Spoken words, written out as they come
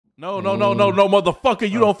No, motherfucker.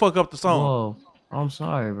 You don't fuck up the song. Whoa. I'm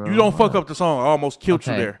sorry, bro. You don't fuck up the song. I almost killed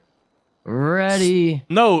you there. Ready.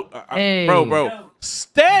 No, hey. bro.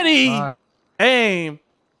 Steady. Aim.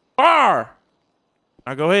 Fire.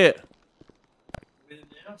 Now go ahead.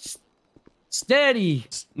 Steady.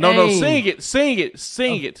 No, sing it. Steady.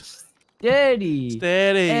 Aim.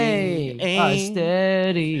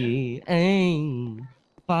 Steady. Aim.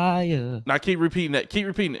 Fire. Now keep repeating that. Keep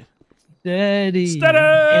repeating it. Steady.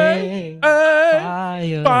 Aim.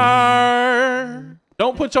 Fire. Fire.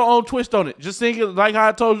 Don't put your own twist on it. Just sing it like how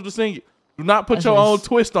I told you to sing it. Do not put your own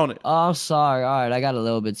twist on it. Oh, I'm sorry. All right, I got a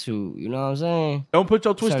little bit too. You know what I'm saying? Don't put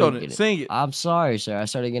your twist on it. Sing it. I'm sorry, sir. I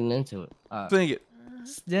started getting into it. Sing it.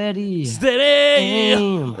 Steady.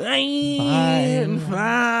 Aim.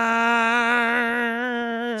 Fire.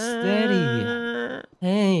 Steady.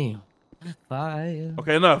 Aim. Fire.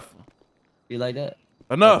 Okay, enough. You like that?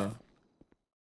 Enough. Okay.